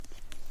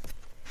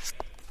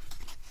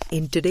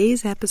In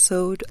today's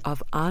episode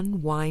of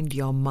Unwind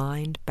Your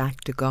Mind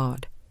Back to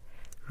God,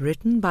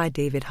 written by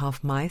David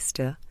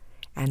Hoffmeister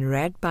and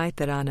read by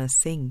Tarana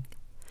Singh,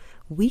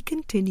 we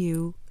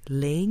continue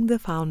laying the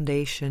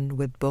foundation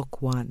with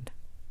Book 1.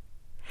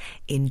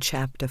 In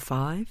Chapter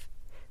 5,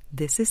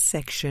 this is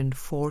Section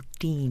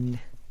 14.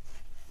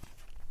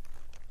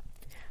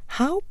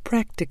 How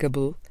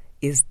practicable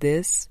is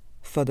this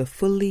for the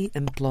fully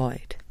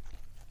employed?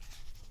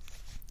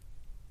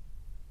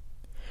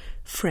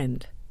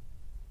 Friend,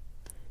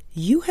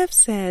 you have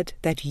said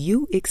that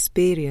you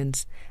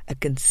experience a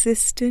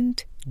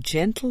consistent,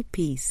 gentle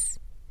peace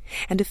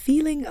and a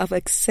feeling of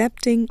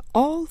accepting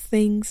all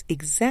things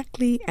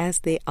exactly as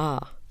they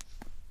are.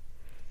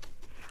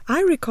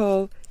 I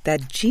recall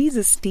that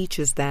Jesus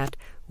teaches that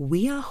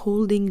we are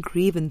holding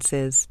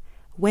grievances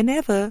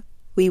whenever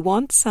we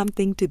want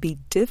something to be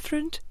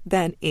different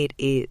than it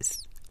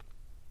is.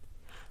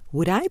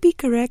 Would I be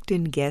correct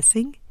in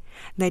guessing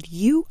that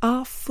you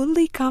are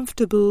fully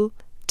comfortable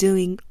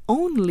doing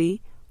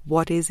only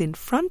what is in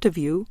front of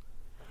you,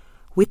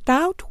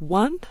 without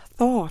one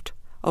thought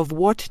of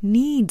what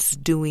needs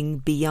doing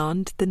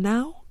beyond the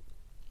now?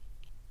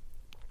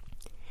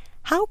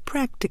 How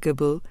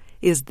practicable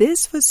is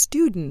this for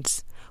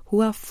students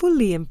who are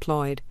fully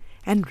employed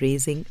and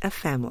raising a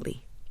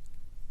family?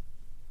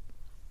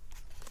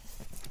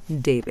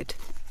 David,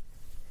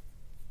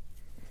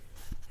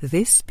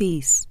 this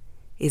peace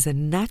is a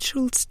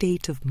natural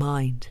state of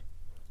mind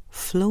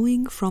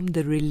flowing from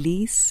the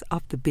release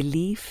of the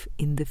belief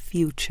in the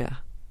future,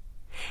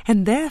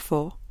 and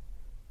therefore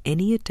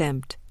any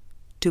attempt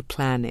to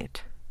plan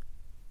it,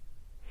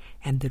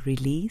 and the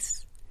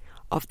release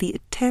of the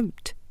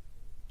attempt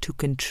to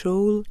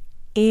control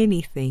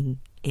anything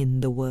in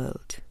the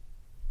world.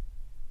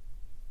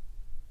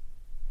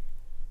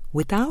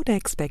 Without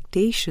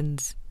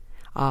expectations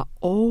are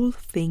all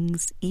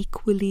things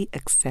equally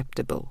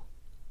acceptable.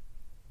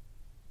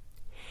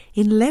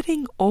 In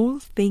letting all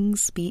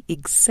things be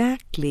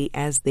exactly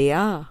as they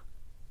are,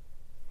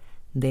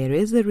 there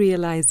is a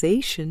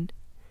realization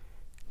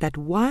that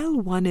while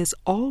one is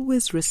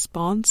always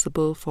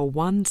responsible for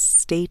one's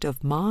state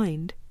of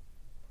mind,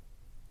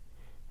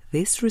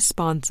 this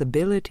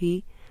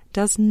responsibility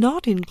does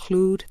not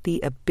include the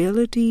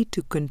ability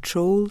to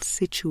control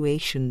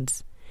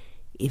situations,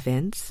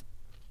 events,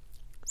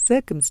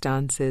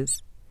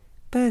 circumstances,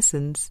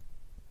 persons,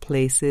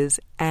 places,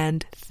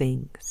 and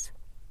things.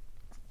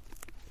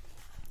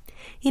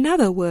 In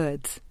other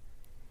words,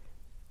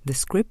 the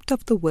script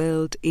of the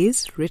world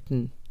is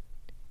written.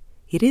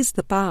 It is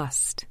the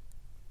past.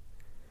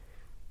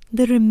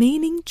 The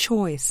remaining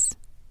choice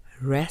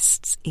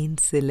rests in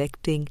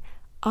selecting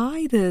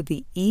either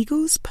the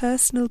ego's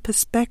personal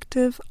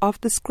perspective of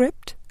the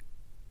script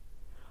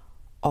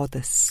or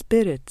the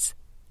spirit's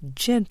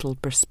gentle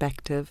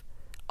perspective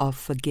of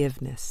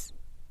forgiveness,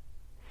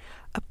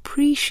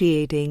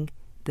 appreciating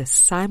the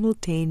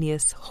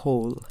simultaneous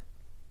whole.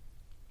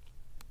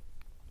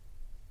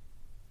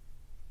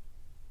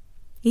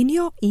 In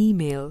your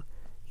email,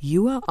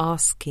 you are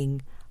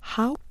asking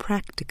how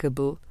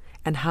practicable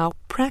and how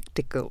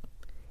practical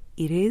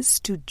it is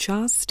to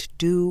just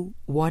do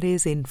what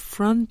is in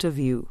front of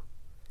you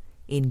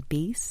in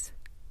peace,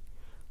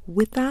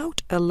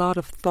 without a lot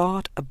of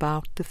thought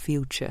about the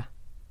future,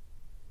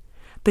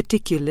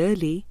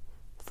 particularly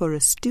for a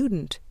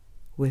student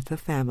with a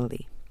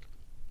family.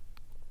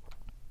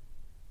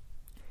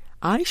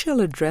 I shall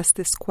address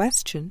this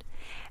question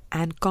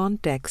and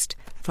context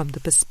from the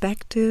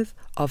perspective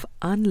of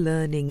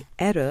unlearning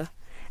error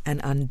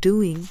and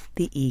undoing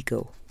the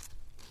ego.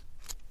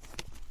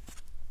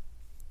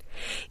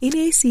 In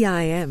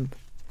ACIM,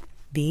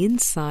 the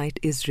insight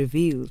is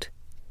revealed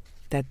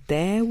that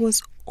there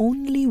was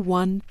only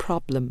one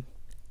problem,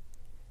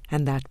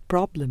 and that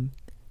problem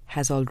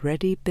has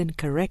already been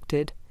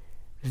corrected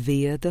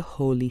via the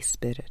Holy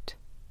Spirit.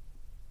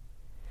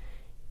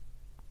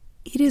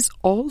 It is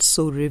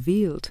also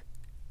revealed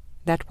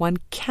that one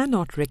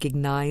cannot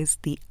recognize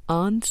the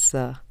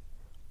answer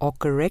or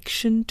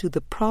correction to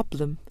the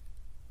problem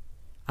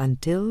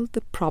until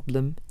the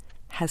problem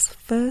has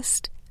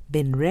first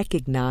been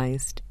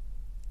recognized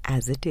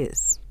as it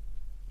is.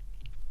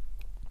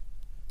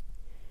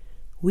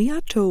 We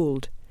are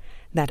told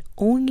that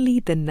only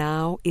the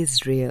now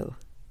is real.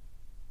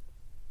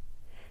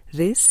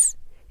 This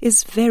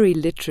is very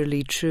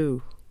literally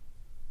true.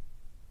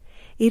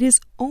 It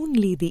is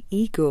only the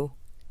ego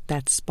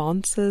that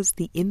sponsors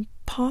the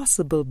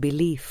impossible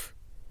belief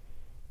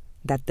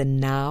that the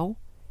now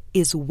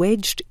is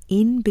wedged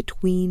in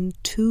between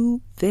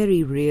two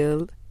very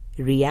real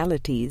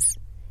realities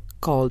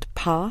called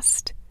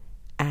past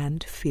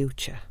and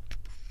future.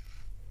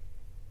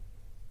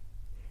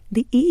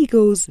 The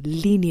ego's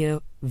linear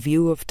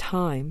view of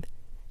time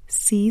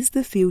sees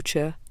the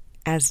future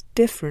as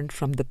different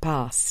from the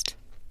past.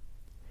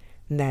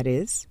 That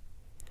is,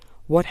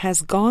 what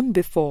has gone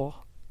before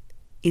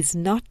is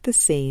not the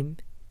same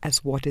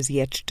as what is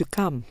yet to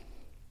come,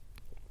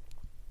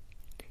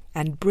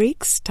 and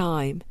breaks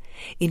time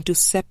into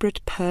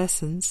separate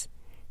persons,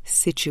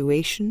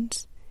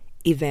 situations,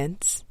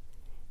 events,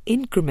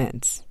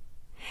 increments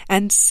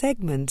and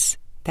segments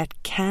that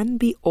can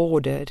be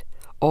ordered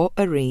or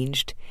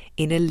arranged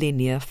in a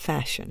linear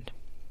fashion.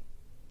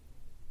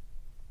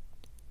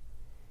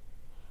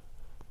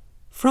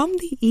 From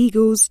the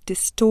ego's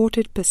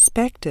distorted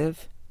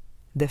perspective,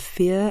 the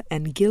fear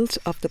and guilt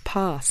of the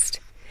past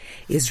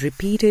is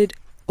repeated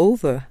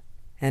over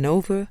and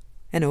over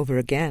and over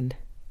again,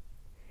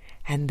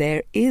 and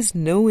there is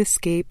no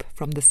escape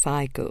from the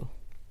cycle.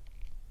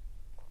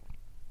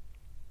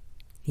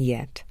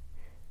 Yet,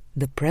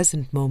 the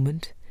present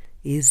moment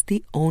is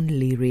the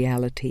only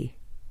reality,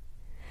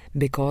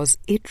 because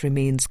it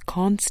remains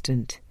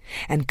constant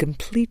and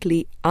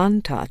completely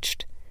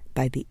untouched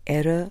by the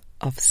error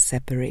of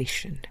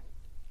separation.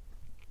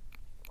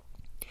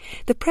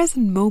 The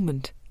present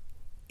moment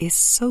is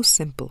so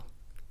simple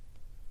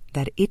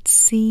that it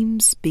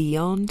seems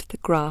beyond the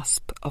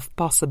grasp of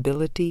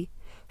possibility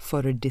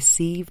for a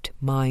deceived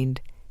mind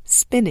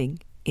spinning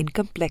in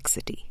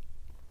complexity.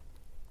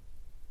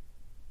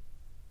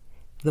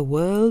 The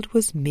world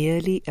was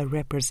merely a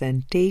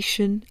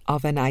representation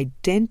of an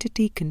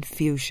identity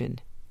confusion.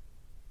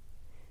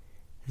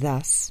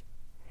 Thus,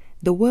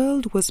 the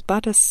world was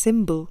but a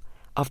symbol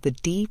of the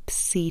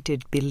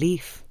deep-seated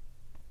belief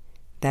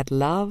that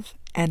love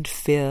and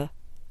fear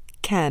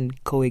can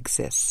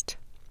coexist.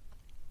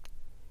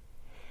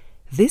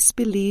 This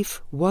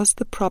belief was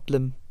the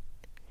problem,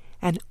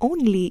 and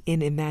only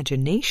in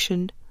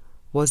imagination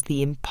was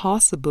the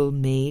impossible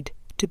made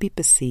to be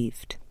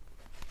perceived.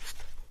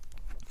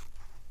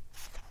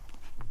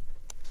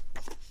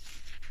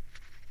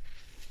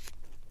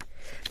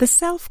 The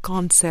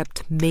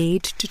self-concept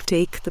made to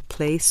take the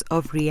place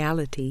of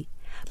reality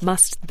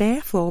must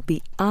therefore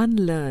be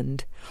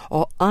unlearned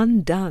or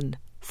undone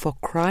for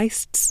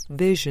Christ's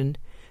vision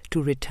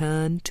to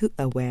return to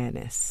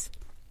awareness.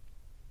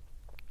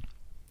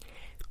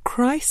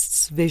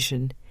 Christ's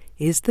vision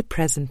is the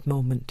present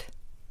moment.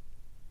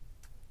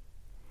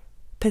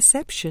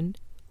 Perception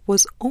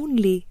was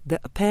only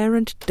the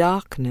apparent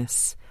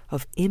darkness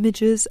of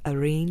images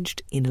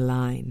arranged in a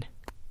line.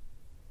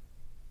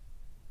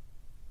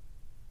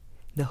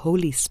 The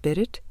Holy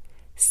Spirit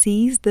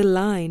sees the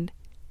line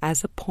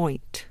as a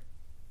point.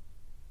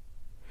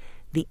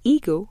 The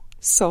ego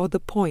saw the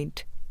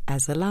point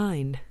as a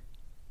line.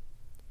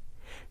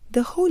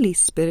 The Holy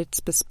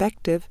Spirit's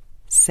perspective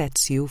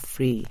sets you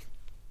free.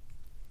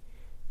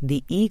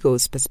 The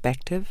ego's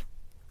perspective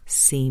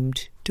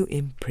seemed to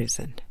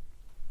imprison.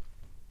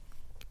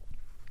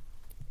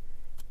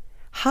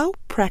 How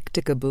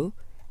practicable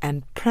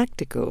and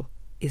practical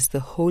is the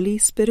Holy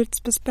Spirit's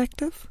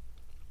perspective?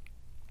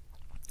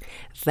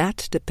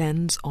 That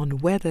depends on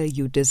whether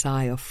you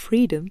desire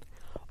freedom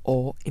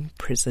or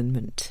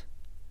imprisonment.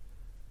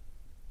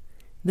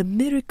 The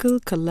miracle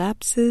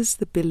collapses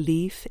the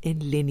belief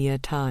in linear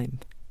time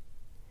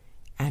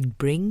and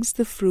brings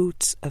the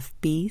fruits of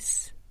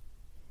peace,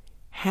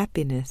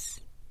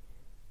 happiness,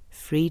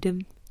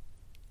 freedom,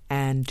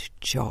 and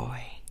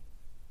joy.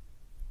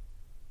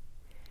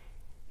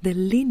 The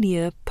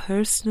linear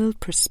personal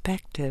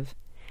perspective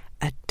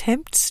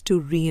attempts to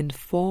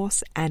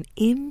reinforce an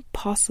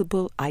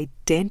impossible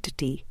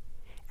identity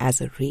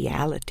as a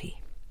reality.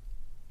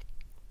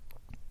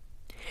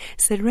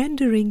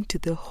 Surrendering to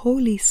the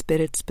Holy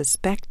Spirit's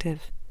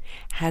perspective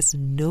has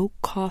no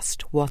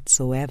cost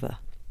whatsoever.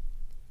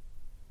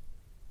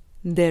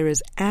 There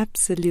is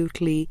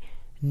absolutely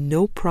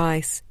no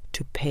price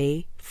to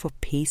pay for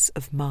peace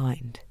of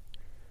mind.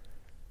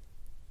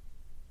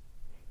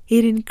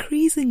 It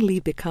increasingly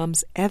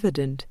becomes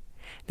evident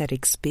that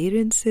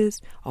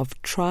experiences of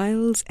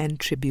trials and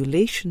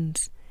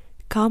tribulations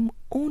come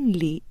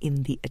only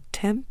in the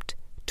attempt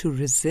to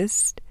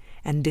resist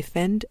and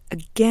defend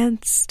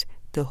against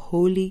the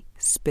Holy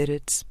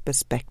Spirit's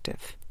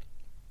perspective.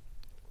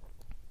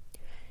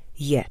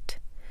 Yet,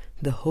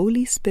 the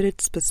Holy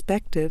Spirit's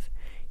perspective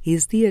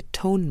is the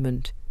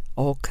atonement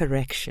or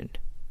correction.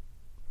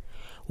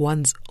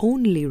 One's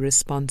only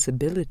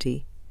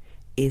responsibility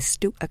is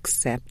to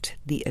accept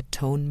the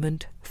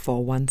atonement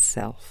for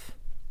oneself.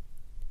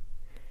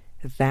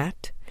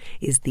 That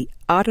is the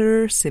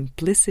utter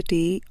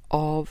simplicity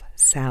of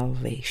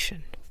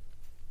salvation.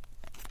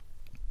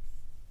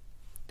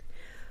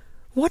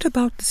 What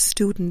about the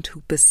student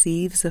who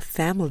perceives a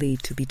family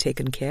to be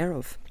taken care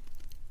of?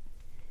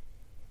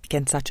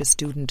 Can such a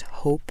student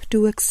hope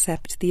to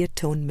accept the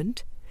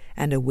atonement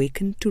and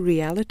awaken to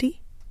reality?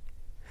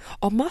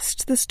 Or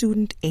must the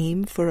student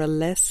aim for a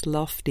less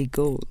lofty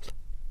goal?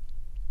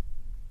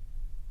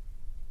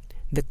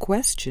 The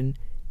question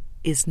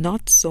is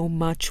not so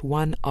much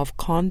one of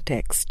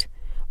context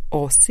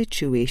or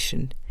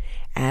situation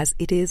as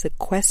it is a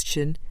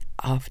question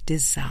of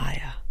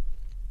desire.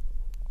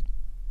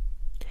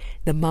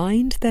 The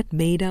mind that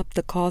made up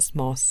the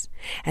cosmos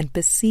and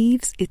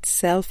perceives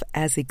itself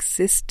as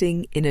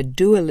existing in a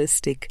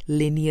dualistic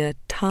linear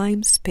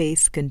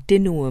time-space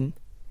continuum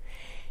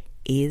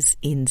is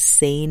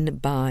insane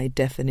by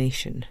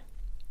definition.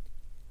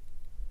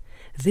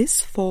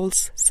 This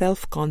false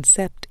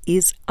self-concept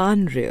is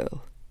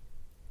unreal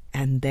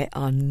and there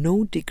are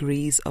no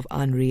degrees of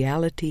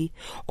unreality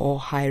or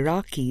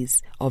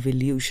hierarchies of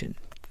illusion.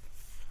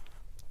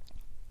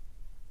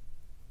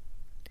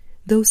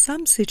 Though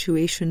some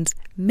situations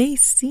may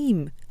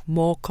seem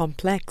more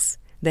complex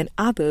than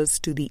others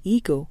to the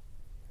ego,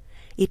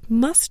 it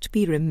must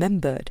be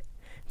remembered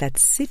that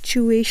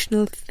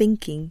situational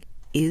thinking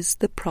is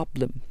the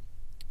problem.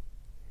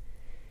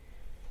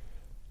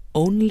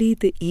 Only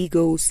the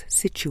ego's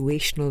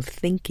situational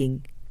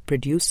thinking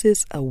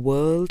produces a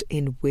world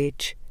in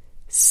which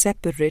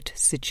separate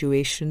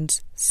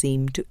situations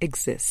seem to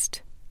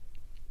exist.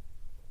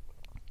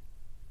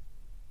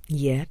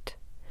 Yet,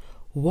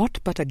 what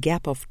but a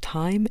gap of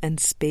time and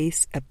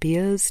space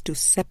appears to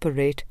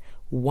separate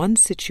one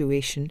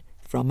situation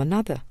from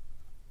another?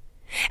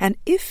 And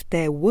if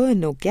there were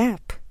no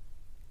gap,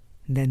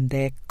 then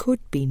there could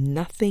be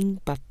nothing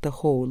but the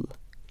whole.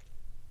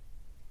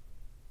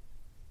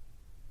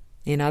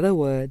 In other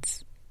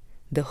words,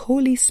 the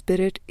Holy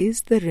Spirit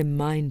is the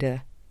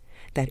reminder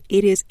that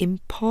it is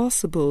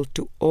impossible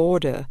to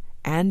order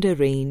and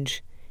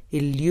arrange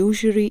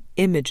illusory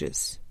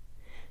images,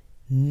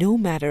 no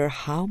matter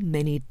how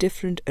many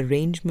different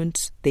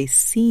arrangements they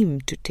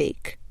seem to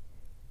take,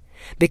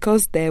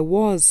 because there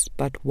was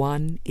but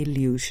one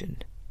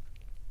illusion.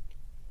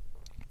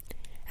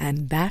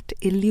 And that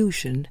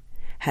illusion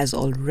has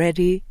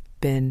already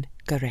been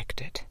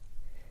corrected.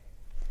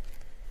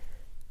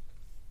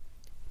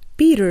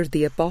 Peter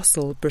the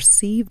Apostle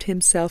perceived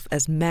himself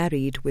as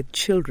married with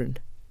children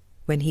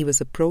when he was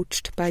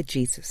approached by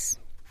Jesus.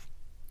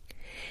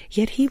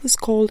 Yet he was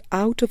called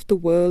out of the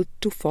world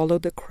to follow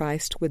the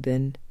Christ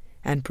within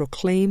and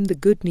proclaim the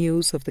good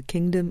news of the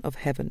kingdom of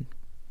heaven.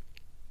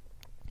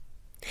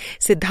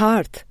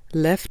 Siddhartha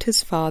left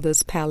his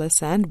father's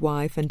palace and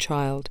wife and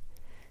child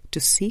to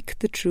seek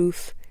the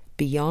truth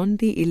beyond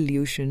the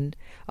illusion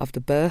of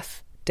the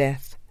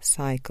birth-death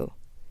cycle.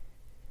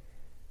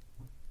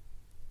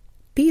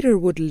 Peter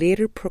would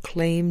later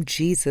proclaim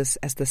Jesus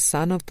as the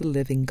Son of the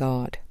living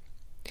God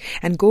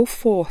and go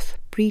forth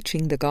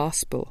preaching the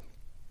gospel.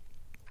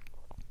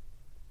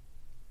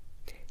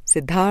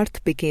 Siddhartha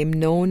became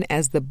known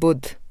as the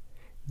Buddha,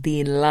 the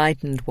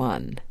enlightened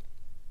one.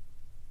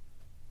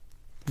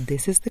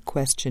 This is the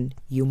question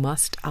you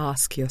must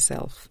ask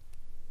yourself.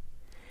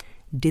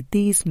 Did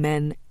these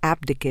men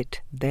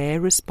abdicate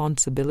their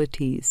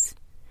responsibilities,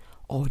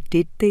 or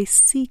did they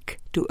seek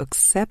to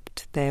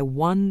accept their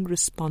one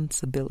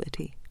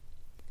responsibility?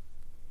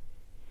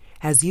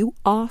 As you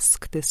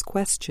ask this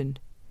question,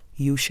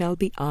 you shall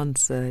be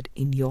answered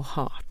in your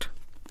heart.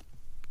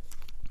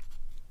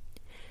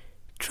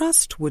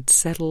 Trust would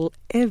settle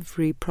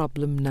every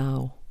problem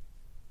now.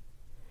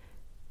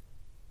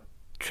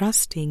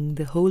 Trusting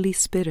the Holy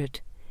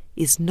Spirit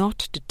is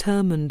not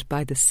determined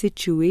by the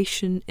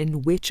situation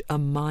in which a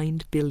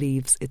mind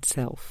believes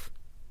itself.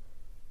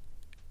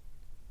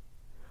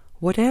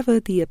 Whatever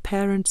the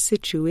apparent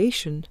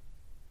situation,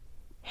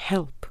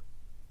 help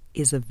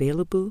is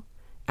available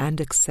and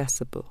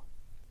accessible.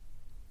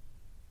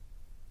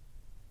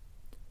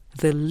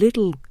 The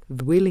little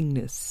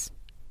willingness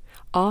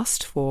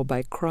asked for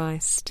by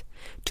Christ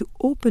to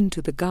open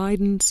to the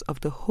guidance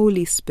of the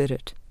Holy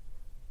Spirit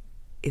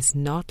is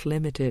not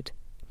limited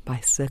by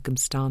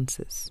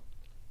circumstances.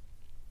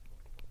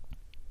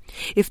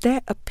 If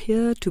there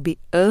appear to be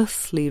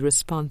earthly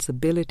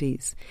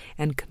responsibilities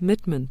and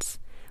commitments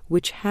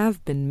which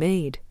have been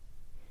made,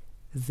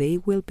 they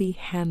will be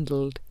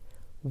handled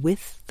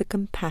with the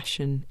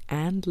compassion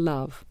and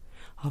love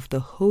of the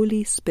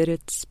Holy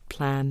Spirit's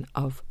plan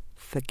of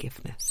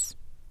forgiveness.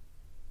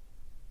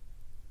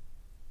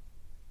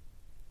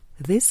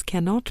 This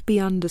cannot be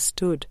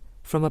understood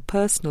from a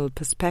personal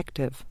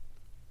perspective,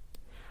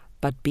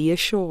 but be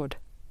assured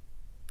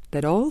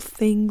that all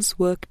things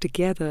work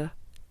together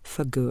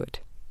for good.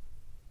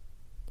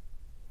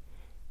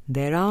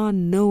 There are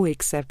no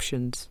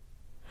exceptions,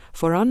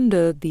 for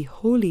under the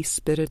Holy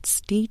Spirit's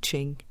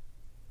teaching,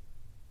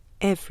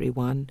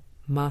 everyone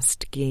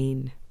must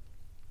gain.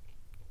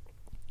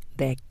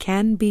 There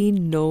can be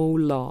no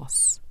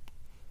loss.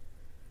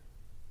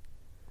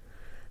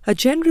 A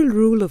general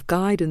rule of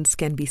guidance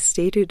can be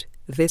stated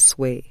this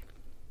way: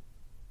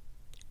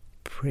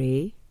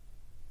 pray,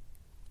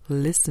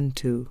 listen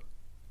to,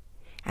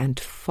 and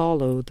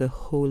follow the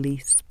Holy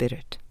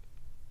Spirit.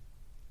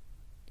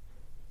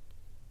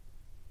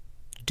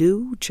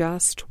 Do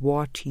just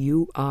what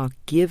you are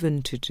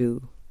given to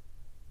do,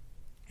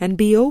 and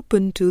be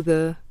open to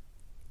the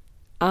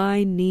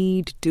I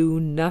need do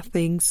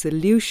nothing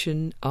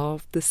solution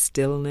of the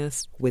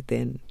stillness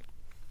within.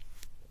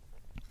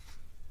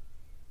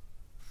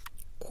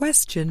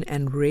 Question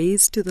and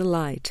raise to the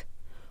light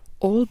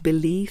all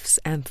beliefs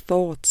and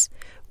thoughts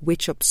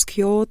which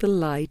obscure the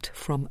light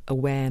from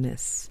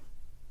awareness.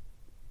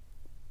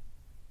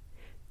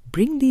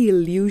 Bring the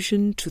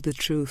illusion to the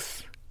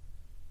truth.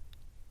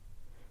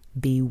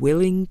 Be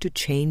willing to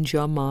change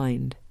your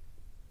mind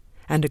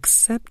and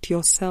accept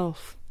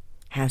yourself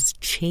as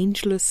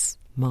changeless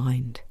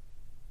mind.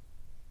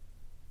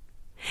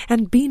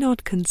 And be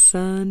not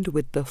concerned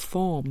with the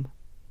form,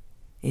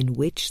 in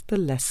which the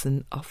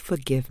lesson of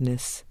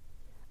forgiveness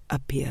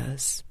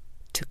appears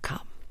to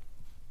come.